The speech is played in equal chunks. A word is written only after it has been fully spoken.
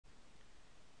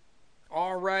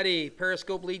Alrighty,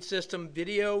 Periscope lead system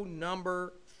video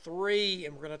number 3,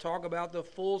 and we're going to talk about the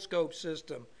full scope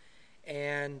system.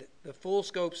 And the full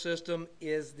scope system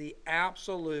is the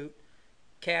absolute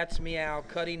cat's meow,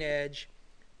 cutting edge,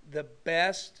 the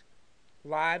best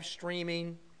live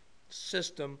streaming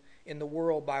system in the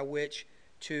world by which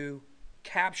to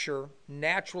capture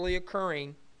naturally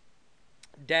occurring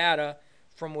data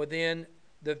from within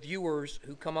the viewers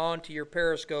who come on to your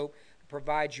Periscope.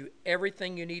 Provides you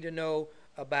everything you need to know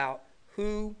about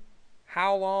who,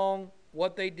 how long,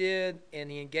 what they did,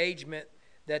 and the engagement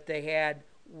that they had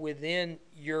within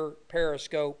your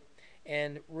Periscope,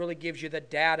 and really gives you the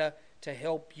data to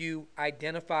help you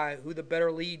identify who the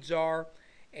better leads are,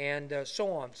 and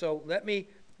so on. So let me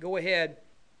go ahead,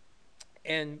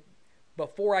 and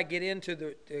before I get into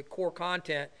the core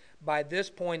content, by this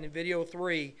point in video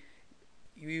 3,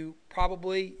 you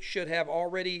probably should have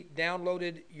already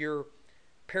downloaded your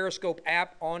Periscope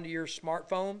app onto your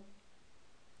smartphone.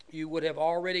 You would have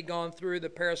already gone through the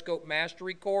Periscope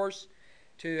Mastery course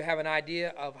to have an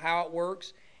idea of how it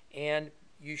works, and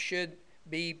you should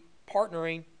be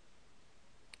partnering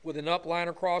with an upline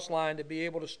or crossline to be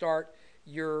able to start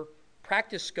your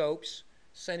practice scopes,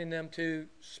 sending them to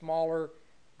smaller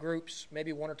groups,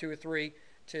 maybe 1 or 2 or 3,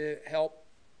 to help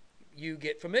you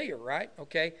get familiar, right?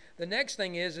 Okay. The next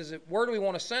thing is that where do we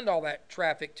want to send all that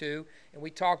traffic to? And we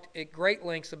talked at great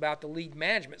lengths about the lead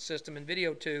management system in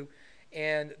video 2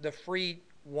 and the free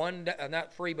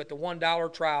not free, but the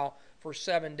 $1 trial for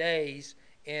 7 days,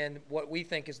 and what we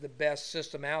think is the best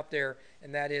system out there,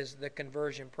 and that is the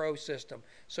Conversion Pro system.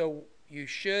 So you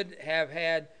should have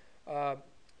had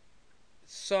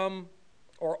some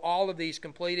or all of these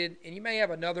completed, and you may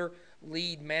have another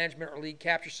lead management or lead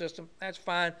capture system. That's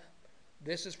fine.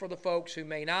 This is for the folks who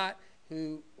may not,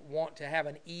 who want to have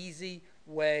an easy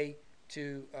way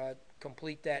to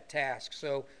complete that task.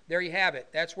 So there you have it.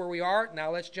 That's where we are.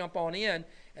 Now let's jump on in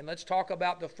and let's talk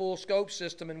about the full scope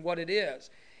system and what it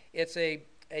is. It's a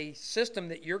system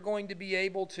that you're going to be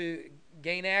able to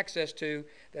gain access to,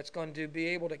 that's going to be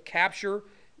able to capture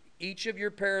each of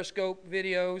your Periscope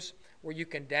videos, where you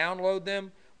can download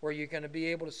them, where you're going to be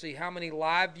able to see how many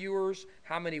live viewers,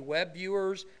 how many web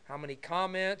viewers, how many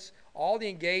comments, all the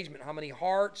engagement, how many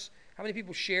hearts, how many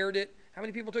people shared it, how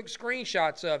many people took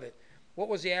screenshots of it, what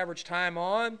was the average time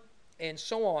on, and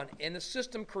so on. And the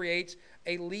system creates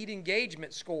a lead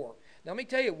engagement score. Now let me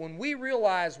tell you, when we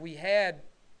realized we had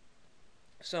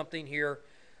something here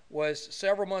was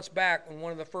several months back in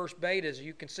one of the first betas.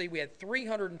 You can see we had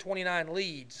 329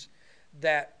 leads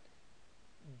that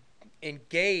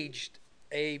engaged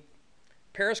a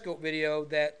Periscope video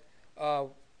that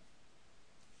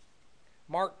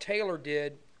Mark Taylor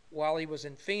did while he was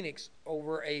in Phoenix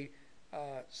over a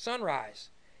sunrise.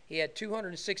 He had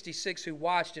 266 who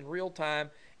watched in real time,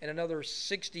 and another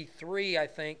 63, I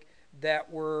think,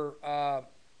 that were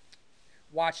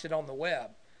watched it on the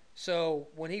web. So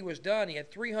when he was done, he had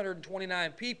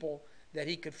 329 people that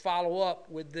he could follow up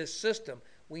with this system.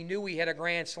 We knew we had a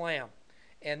grand slam.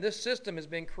 And this system has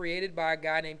been created by a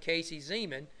guy named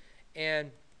Zeaman,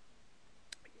 and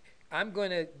I'm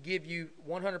going to give you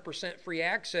 100% free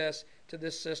access to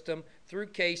this system through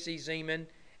Zeaman,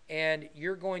 and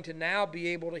you're going to now be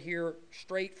able to hear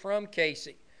straight from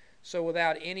Casey. So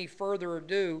without any further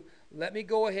ado, let me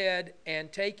go ahead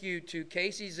and take you to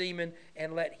Zeaman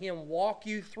and let him walk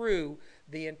you through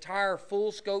the entire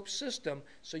full scope system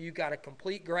so you got a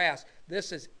complete grasp.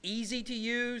 This is easy to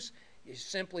use. You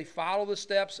simply follow the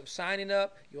steps of signing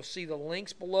up. You'll see the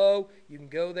links below. You can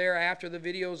go there after the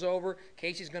video is over.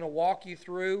 Casey's going to walk you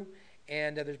through,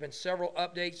 and there's been several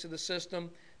updates to the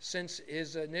system since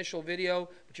his initial video,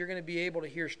 but you're going to be able to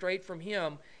hear straight from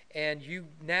him, and you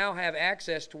now have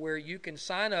access to where you can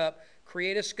sign up,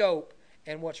 create a scope,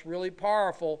 and what's really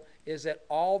powerful is that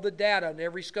all the data in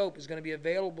every scope is going to be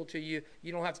available to you.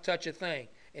 You don't have to touch a thing,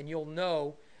 and you'll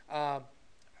know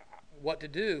what to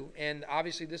do. And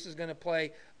obviously this is going to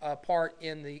play a part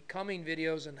in the coming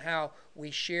videos and how we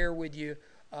share with you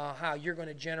how you're going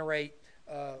to generate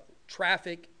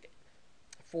traffic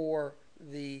for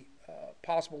the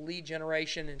possible lead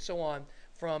generation and so on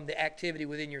from the activity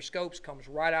within your scopes. Comes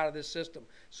right out of this system.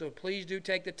 So please do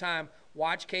take the time,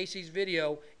 watch Casey's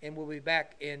video, and we'll be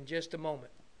back in just a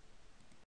moment.